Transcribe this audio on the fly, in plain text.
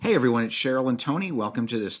Hey everyone, it's Cheryl and Tony. Welcome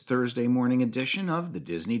to this Thursday morning edition of the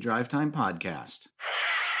Disney Drive Time Podcast.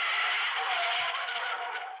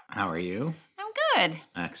 How are you? I'm good.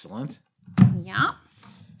 Excellent. Yeah.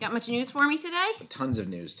 Got much news for me today? Tons of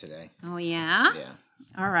news today. Oh, yeah? Yeah.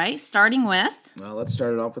 All right, starting with... Well, let's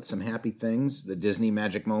start it off with some happy things. The Disney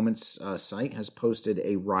Magic Moments site has posted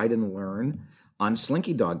a ride and learn on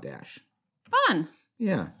Slinky Dog Dash. Fun.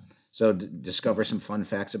 Yeah. So discover some fun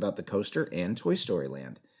facts about the coaster and Toy Story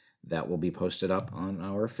Land. That will be posted up on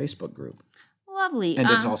our Facebook group. Lovely. And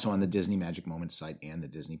it's also on the Disney Magic Moments site and the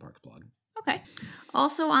Disney Parks blog. Okay.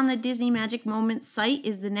 Also on the Disney Magic Moments site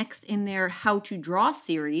is the next in their How to Draw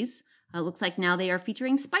series. Looks like now they are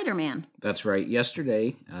featuring Spider-Man. That's right.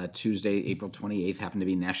 Yesterday, Tuesday, April 28th, happened to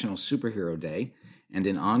be National Superhero Day. And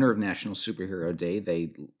in honor of National Superhero Day,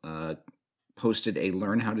 they posted a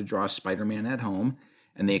Learn How to Draw Spider-Man at Home.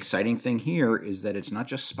 And the exciting thing here is that it's not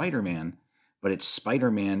just Spider-Man, but it's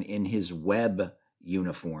Spider-Man in his web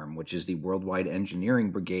uniform, which is the Worldwide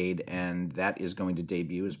Engineering Brigade, and that is going to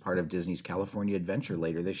debut as part of Disney's California Adventure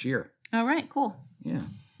later this year. All right, cool. Yeah.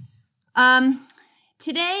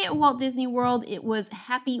 Today at Walt Disney World, it was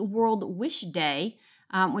Happy World Wish Day,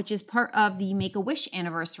 which is part of the Make-A-Wish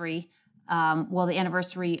anniversary, the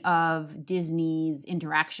anniversary of Disney's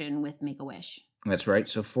interaction with Make-A-Wish. That's right.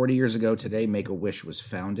 So 40 years ago today, Make-A-Wish was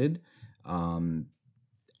founded.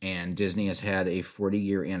 And Disney has had a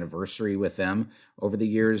 40-year anniversary with them. Over the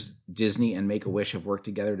years, Disney and Make-A-Wish have worked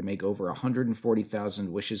together to make over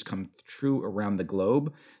 140,000 wishes come true around the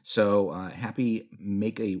globe. So happy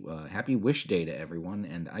Wish Day to everyone,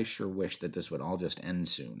 and I sure wish that this would all just end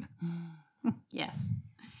soon. Yes.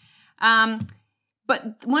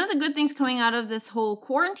 But one of the good things coming out of this whole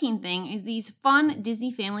quarantine thing is these fun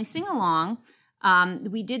Disney family sing-along.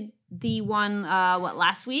 We did the one,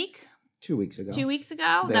 last week? 2 weeks ago. 2 weeks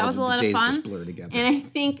ago. That was a lot of fun. The days just blur together. And I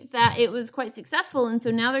think that it was quite successful, and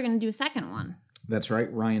so now they're going to do a second one. That's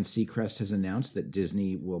right. Ryan Seacrest has announced that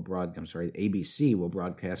ABC will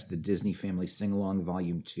broadcast the Disney Family Sing-Along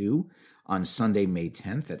Volume 2 on Sunday, May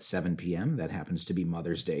 10th at 7 p.m. That happens to be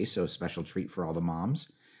Mother's Day, so a special treat for all the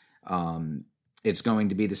moms. It's going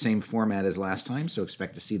to be the same format as last time, so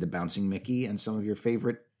expect to see the Bouncing Mickey and some of your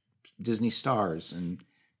favorite Disney stars and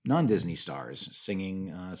non-Disney stars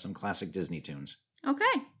singing some classic Disney tunes. Okay.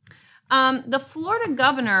 The Florida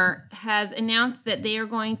governor has announced that they are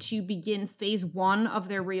going to begin phase 1 of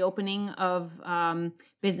their reopening of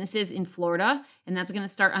businesses in Florida, and that's going to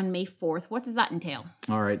start on May 4th. What does that entail?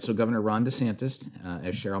 All right, so Governor Ron DeSantis,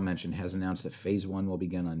 as Cheryl mentioned, has announced that phase 1 will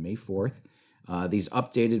begin on May 4th. These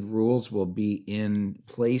updated rules will be in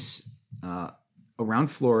place around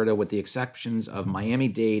Florida with the exceptions of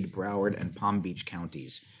Miami-Dade, Broward, and Palm Beach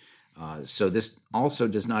counties. So this also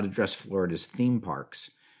does not address Florida's theme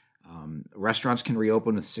parks. Restaurants can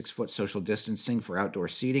reopen with 6-foot social distancing for outdoor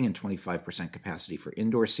seating and 25% capacity for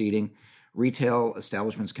indoor seating. Retail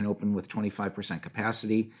establishments can open with 25%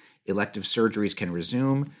 capacity. Elective surgeries can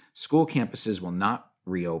resume. School campuses will not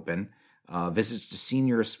reopen. Visits to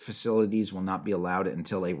seniors facilities will not be allowed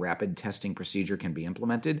until a rapid testing procedure can be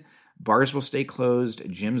implemented. Bars will stay closed.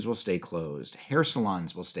 Gyms will stay closed. Hair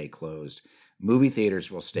salons will stay closed. Movie theaters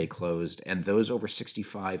will stay closed. And those over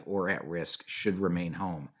 65 or at risk should remain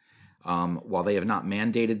home. While they have not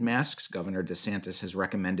mandated masks, Governor DeSantis has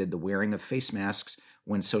recommended the wearing of face masks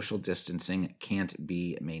when social distancing can't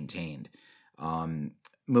be maintained.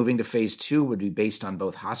 Moving to phase 2 would be based on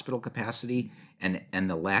both hospital capacity and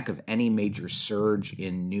the lack of any major surge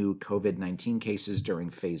in new COVID-19 cases during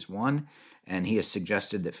phase 1. And he has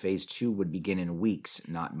suggested that phase 2 would begin in weeks,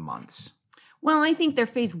 not months. Well, I think their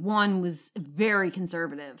phase 1 was very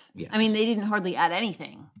conservative. Yes. I mean, they didn't hardly add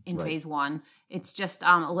anything in phase 1. It's just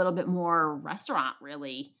a little bit more restaurant,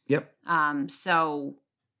 really. Yep. I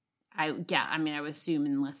would assume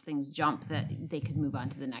unless things jump that they could move on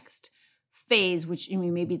to the next phase, which,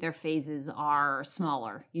 maybe their phases are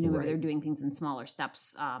smaller. Maybe they're doing things in smaller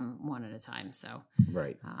steps, one at a time. So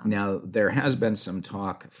right. Now, there has been some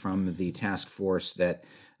talk from the task force that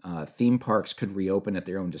theme parks could reopen at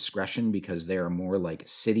their own discretion because they are more like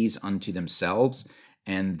cities unto themselves,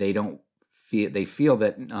 and they feel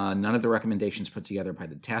that none of the recommendations put together by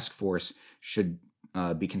the task force should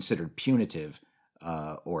be considered punitive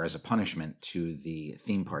or as a punishment to the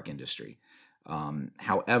theme park industry.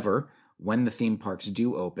 However, when the theme parks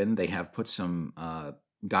do open, they have put some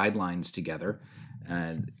guidelines together.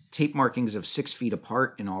 Tape markings of 6 feet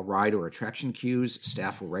apart in all ride or attraction queues.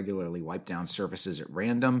 Staff will regularly wipe down surfaces at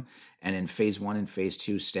random. And in phase 1 and phase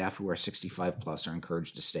 2, staff who are 65 plus are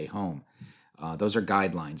encouraged to stay home. Those are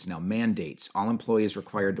guidelines. Now, mandates. All employees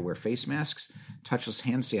required to wear face masks, touchless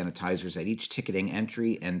hand sanitizers at each ticketing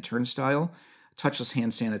entry and turnstile, touchless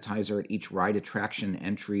hand sanitizer at each ride attraction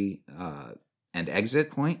entry and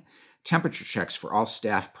exit point, temperature checks for all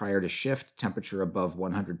staff prior to shift. Temperature above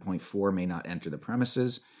 100.4 may not enter the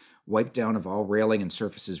premises. Wipe down of all railing and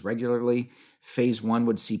surfaces regularly. Phase 1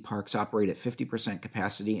 would see parks operate at 50%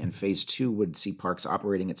 capacity, and Phase 2 would see parks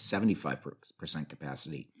operating at 75%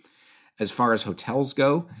 capacity. As far as hotels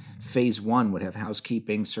go, Phase 1 would have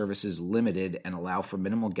housekeeping services limited and allow for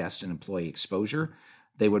minimal guest and employee exposure.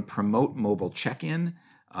 They would promote mobile check-in.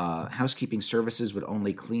 Housekeeping services would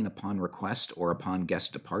only clean upon request or upon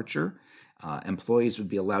guest departure. Employees would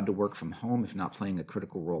be allowed to work from home if not playing a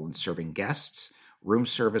critical role in serving guests. Room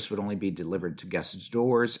service would only be delivered to guests'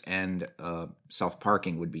 doors, and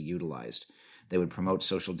self-parking would be utilized. They would promote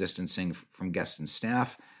social distancing from guests and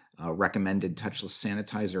staff, recommended touchless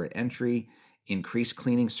sanitizer at entry, increase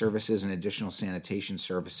cleaning services and additional sanitation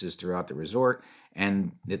services throughout the resort,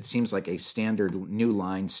 and it seems like a standard new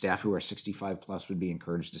line, staff who are 65 plus would be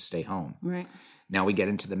encouraged to stay home. Right. Now we get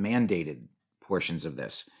into the mandated portions of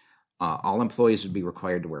this. All employees would be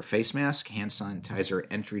required to wear face mask, hand sanitizer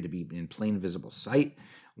at entry to be in plain visible sight.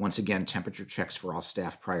 Once again, temperature checks for all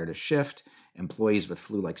staff prior to shift. Employees with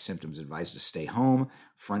flu-like symptoms advised to stay home.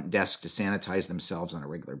 Front desk to sanitize themselves on a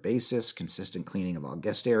regular basis. Consistent cleaning of all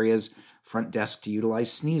guest areas. Front desk to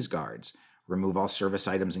utilize sneeze guards. Remove all service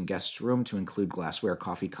items in guest's room to include glassware,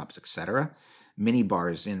 coffee cups, etc. Mini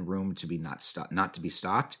bars in room to be not to be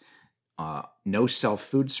stocked. No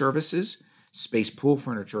self-food services. Space pool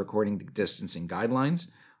furniture according to distancing guidelines.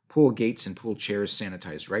 Pool gates and pool chairs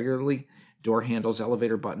sanitized regularly. Door handles,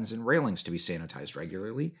 elevator buttons, and railings to be sanitized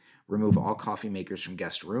regularly. Remove all coffee makers from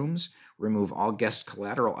guest rooms. Remove all guest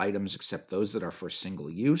collateral items except those that are for single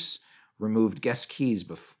use. Removed guest keys,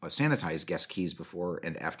 sanitize guest keys before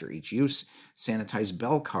and after each use. Sanitize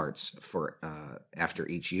bell carts for after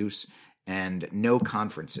each use. And no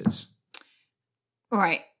conferences. All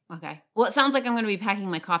right. Okay. Well, it sounds like I'm going to be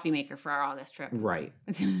packing my coffee maker for our August trip. Right.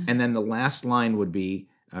 And then the last line would be,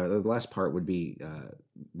 the last part would be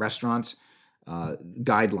restaurants,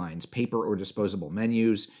 guidelines, paper or disposable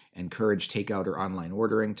menus, encourage takeout or online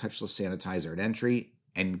ordering, touchless sanitizer at entry,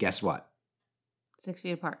 and guess what? 6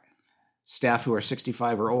 feet apart. Staff who are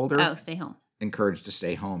 65 or older. Stay home. Encouraged to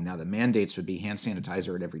stay home. Now, the mandates would be hand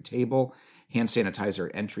sanitizer at every table, hand sanitizer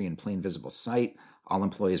at entry in plain visible sight, all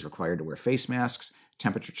employees required to wear face masks,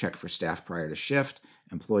 temperature check for staff prior to shift,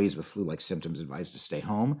 employees with flu-like symptoms advised to stay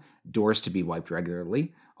home, doors to be wiped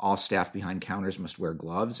regularly, all staff behind counters must wear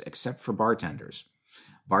gloves except for bartenders.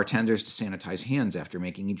 Bartenders to sanitize hands after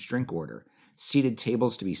making each drink order. Seated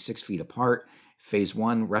tables to be 6 feet apart. Phase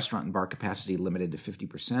 1, restaurant and bar capacity limited to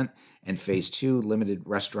 50%, and Phase 2, limited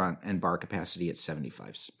restaurant and bar capacity at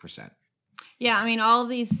 75%. Yeah, I mean, all of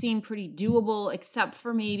these seem pretty doable, except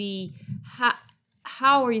for maybe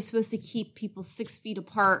how are you supposed to keep people 6 feet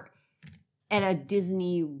apart at a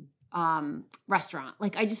Disney restaurant?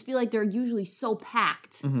 Like, I just feel like they're usually so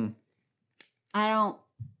packed. Mm-hmm. I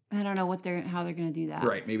don't know how they're going to do that.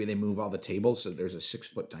 Right. Maybe they move all the tables so there's a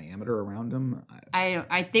 6-foot diameter around them.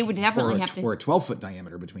 They would definitely have to, or a 12-foot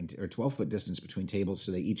diameter or 12-foot distance between tables,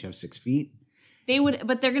 so they each have 6 feet. They would,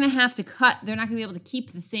 but they're going to have to cut. They're not going to be able to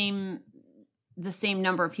keep the same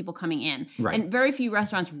number of people coming in. Right. And very few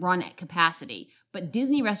restaurants run at capacity, but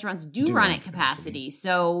Disney restaurants do run at capacity.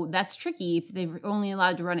 So that's tricky. If they're only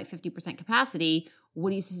allowed to run at 50% capacity,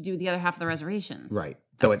 what are you supposed to do with the other half of the reservations? Right.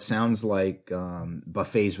 So it sounds like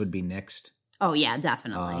buffets would be nixed. Oh, yeah,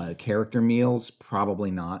 definitely. Character meals,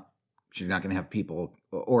 probably not. You're not going to have people,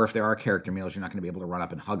 or if there are character meals, you're not going to be able to run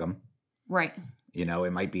up and hug them. Right. You know,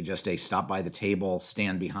 it might be just a stop by the table,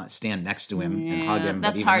 stand next to him and hug him.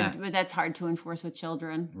 That's hard. But that's hard to enforce with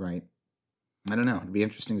children. Right. I don't know. It'd be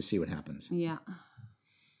interesting to see what happens. Yeah.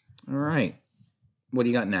 All right. What do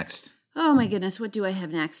you got next? Oh my goodness, what do I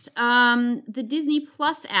have next? The Disney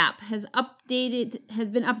Plus app has been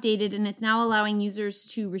updated, and it's now allowing users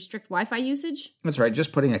to restrict Wi-Fi usage. That's right.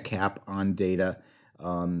 Just putting a cap on data.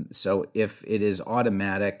 So if it is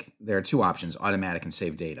automatic, there are two options: automatic and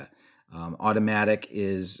save data. Automatic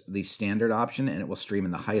is the standard option, and it will stream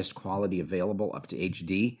in the highest quality available up to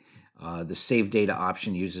HD. The save data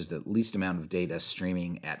option uses the least amount of data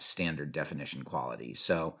streaming at standard definition quality.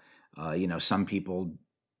 So, some people,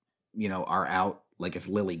 are out, like if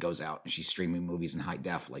Lily goes out and she's streaming movies in high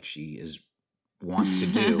def like she is wont to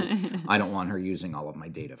do, I don't want her using all of my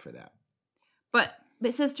data for that. But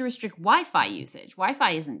it says to restrict Wi-Fi usage.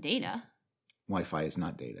 Wi-Fi isn't data. Wi-Fi is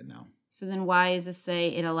not data, no. So then why does this say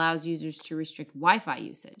it allows users to restrict Wi-Fi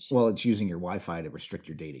usage? Well, it's using your Wi-Fi to restrict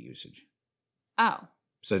your data usage. Oh.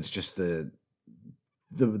 So it's just the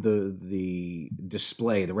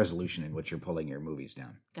display, the resolution in which you're pulling your movies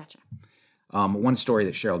down. Gotcha. One story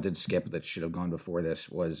that Cheryl did skip that should have gone before this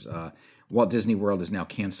was Walt Disney World is now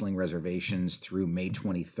canceling reservations through May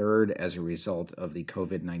 23rd as a result of the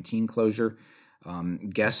COVID-19 closure.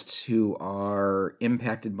 Guests who are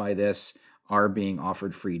impacted by this are being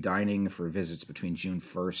offered free dining for visits between June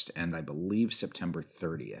 1st and I believe September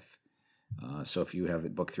 30th. So if you have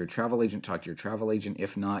it booked through a travel agent, talk to your travel agent.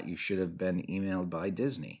 If not, you should have been emailed by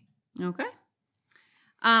Disney. Okay.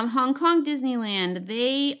 Hong Kong Disneyland,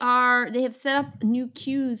 they have set up new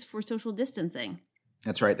queues for social distancing.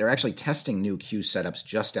 That's right. They're actually testing new queue setups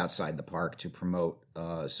just outside the park to promote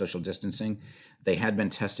social distancing. They had been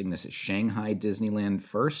testing this at Shanghai Disneyland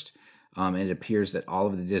first, and it appears that all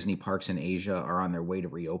of the Disney parks in Asia are on their way to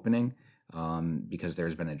reopening because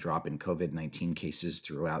there's been a drop in COVID-19 cases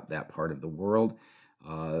throughout that part of the world.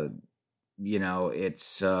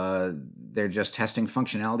 It's they're just testing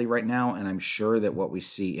functionality right now, and I'm sure that what we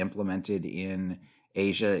see implemented in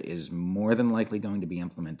Asia is more than likely going to be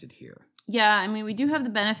implemented here. Yeah, I mean, we do have the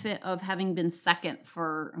benefit of having been second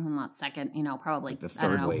for, well, not second, probably the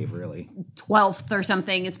third wave, really 12th or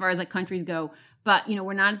something as far as like countries go. But,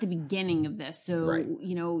 we're not at the beginning of this. So, right.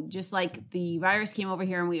 Just like the virus came over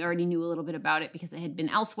here and we already knew a little bit about it because it had been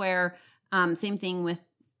elsewhere. Same thing with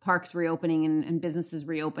parks reopening and businesses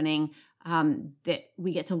reopening, that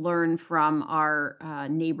we get to learn from our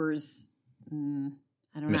neighbors. I don't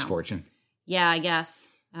know. Misfortune. Yeah, I guess.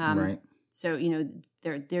 Right. So,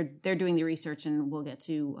 they're doing the research and we'll get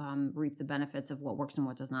to reap the benefits of what works and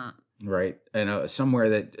what does not. Right. And somewhere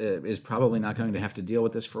that is probably not going to have to deal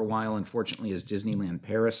with this for a while, unfortunately, is Disneyland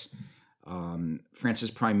Paris. France's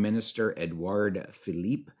Prime Minister, Edouard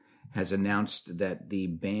Philippe, has announced that the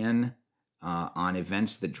ban on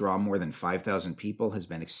events that draw more than 5,000 people has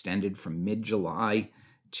been extended from mid-July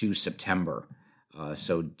to September.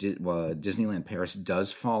 So Disneyland Paris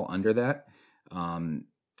does fall under that.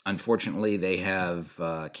 Unfortunately, they have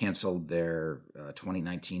canceled their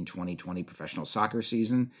 2019-2020 professional soccer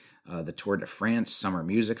season, the Tour de France, summer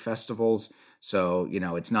music festivals. So,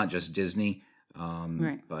 it's not just Disney,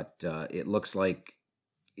 right. But it looks like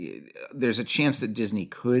there's a chance that Disney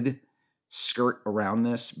could skirt around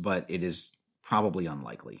this, but it is probably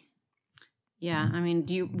unlikely. Yeah, I mean,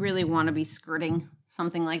 do you really want to be skirting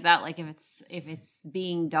something like that? Like if it's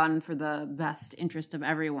being done for the best interest of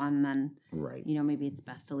everyone, then right. Maybe it's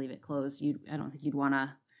best to leave it closed. I don't think you'd want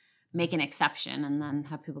to make an exception and then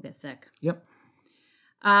have people get sick. Yep.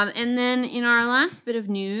 And then in our last bit of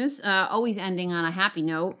news, always ending on a happy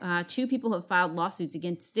note, 2 people have filed lawsuits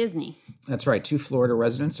against Disney. That's right. 2 Florida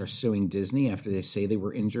residents are suing Disney after they say they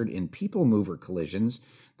were injured in people mover collisions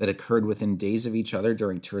that occurred within days of each other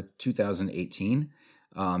during 2018.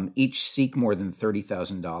 Each seek more than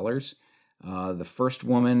 $30,000. The first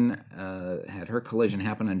woman had her collision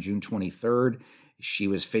happen on June 23rd. She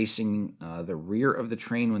was facing the rear of the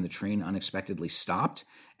train when the train unexpectedly stopped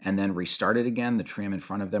and then restarted again. The tram in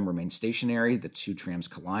front of them remained stationary. The 2 trams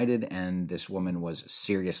collided, and this woman was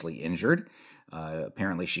seriously injured.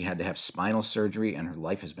 Apparently, she had to have spinal surgery, and her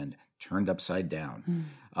life has been turned upside down.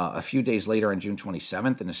 A few days later, on June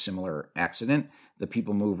 27th, in a similar accident, the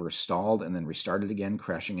people mover stalled and then restarted again,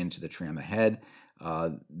 crashing into the tram ahead.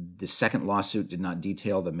 The second lawsuit did not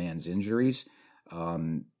detail the man's injuries.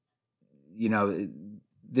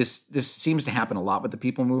 This seems to happen a lot with the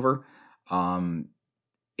people mover.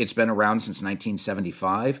 It's been around since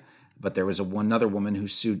 1975. But there was a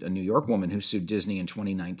New York woman who sued Disney in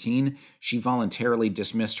 2019. She voluntarily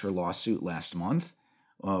dismissed her lawsuit last month,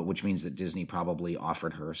 which means that Disney probably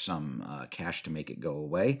offered her some cash to make it go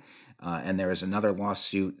away. And there is another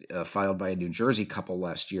lawsuit filed by a New Jersey couple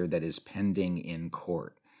last year that is pending in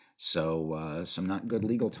court. So some not good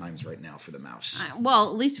legal times right now for the mouse. Well,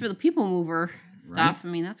 at least for the people mover stuff. Right?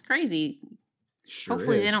 I mean, that's crazy. Sure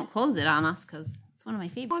Hopefully is. They don't close it on us because it's one of my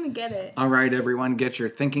favorites. I want to get it. All right, everyone, get your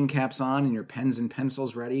thinking caps on and your pens and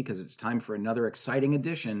pencils ready because it's time for another exciting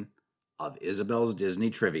edition of Isabel's Disney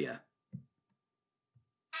Trivia.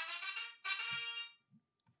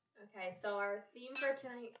 Okay, so our theme for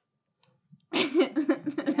tonight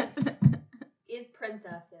is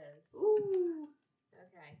princesses. Ooh.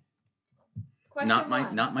 Okay. Question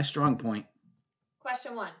Not my strong point.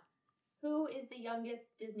 Question 1. Who is the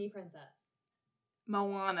youngest Disney princess?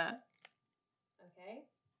 Moana. Okay.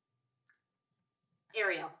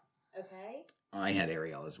 Ariel. Okay. I had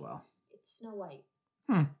Ariel as well. It's Snow White.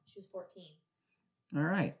 She was 14. All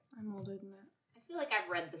right. I'm older than that. I feel like I've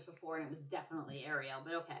read this before and it was definitely Ariel,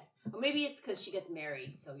 but okay. Or maybe it's because she gets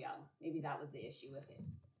married so young. Maybe that was the issue with it.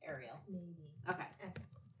 Ariel. Maybe. Okay.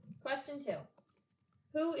 Question 2.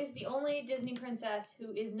 Who is the only Disney princess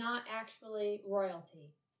who is not actually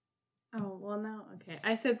royalty? Oh, well, no. Okay.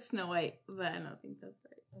 I said Snow White, but I don't think that's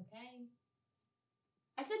right. Okay.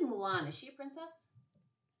 I said Mulan. Is she a princess?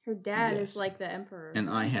 Her dad Yes. is like the emperor. And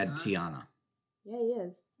I had Huh? Tiana. Yeah, he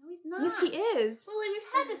is. No, he's not. Yes, he is. Lily,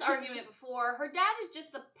 we've had this argument before. Her dad is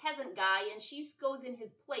just a peasant guy, and she goes in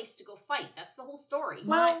his place to go fight. That's the whole story.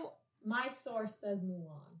 Well, My source says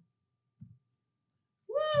Mulan.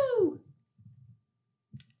 Woo!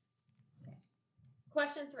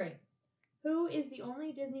 Question 3. Who is the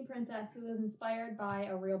only Disney princess who was inspired by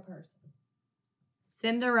a real person?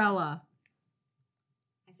 Cinderella.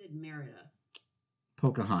 I said Merida.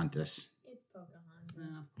 Pocahontas. It's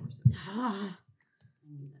Pocahontas. Of course it was. Ah, I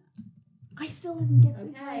knew that. I still didn't get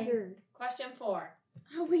this Okay. either. Question 4.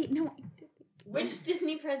 Oh, wait, no. I didn't. Which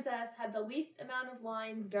Disney princess had the least amount of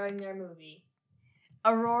lines during their movie?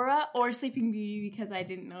 Aurora or Sleeping Beauty, because I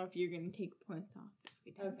didn't know if you're going to take points off.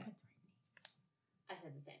 Okay. I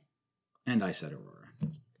said the same. And I said Aurora. I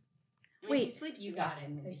mean, Wait, she sleeps You through got half it the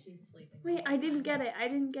movie. because she's sleeping. Wait, I didn't get it. I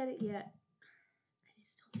didn't get it yet. I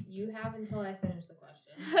still You have until I finish the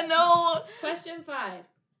question. No. Question 5.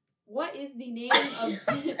 What is the name of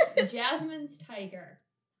Jasmine's tiger?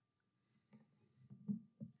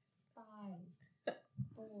 5,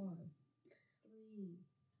 4, 3,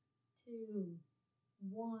 2,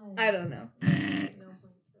 1. I don't know. No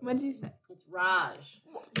points for What did you say? It's Raj.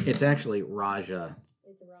 It's actually Raja.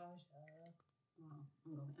 It's Raja.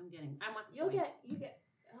 I'm getting. I want the You points. get.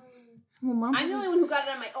 Well, Mom. I'm the only one who got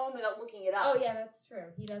it on my own without looking it up. Oh yeah, that's true.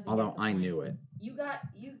 He doesn't. Although get the I point. knew it. You got.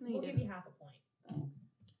 You. No, you We'll give didn't. you half a point. Thanks.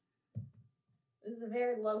 This is a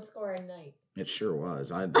very low scoring night. It sure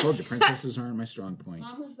was. I told you princesses aren't my strong point.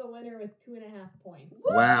 Mom was the winner with 2.5 points.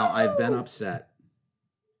 Wow, I've been upset.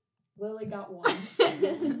 Lily got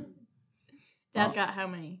 1. Dad got how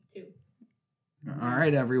many? 2. All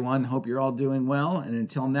right, everyone. Hope you're all doing well. And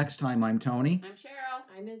until next time, I'm Tony. I'm Cheryl.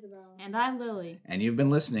 I'm Isabel. And I'm Lily. And you've been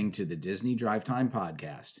listening to the Disney Drive Time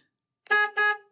Podcast.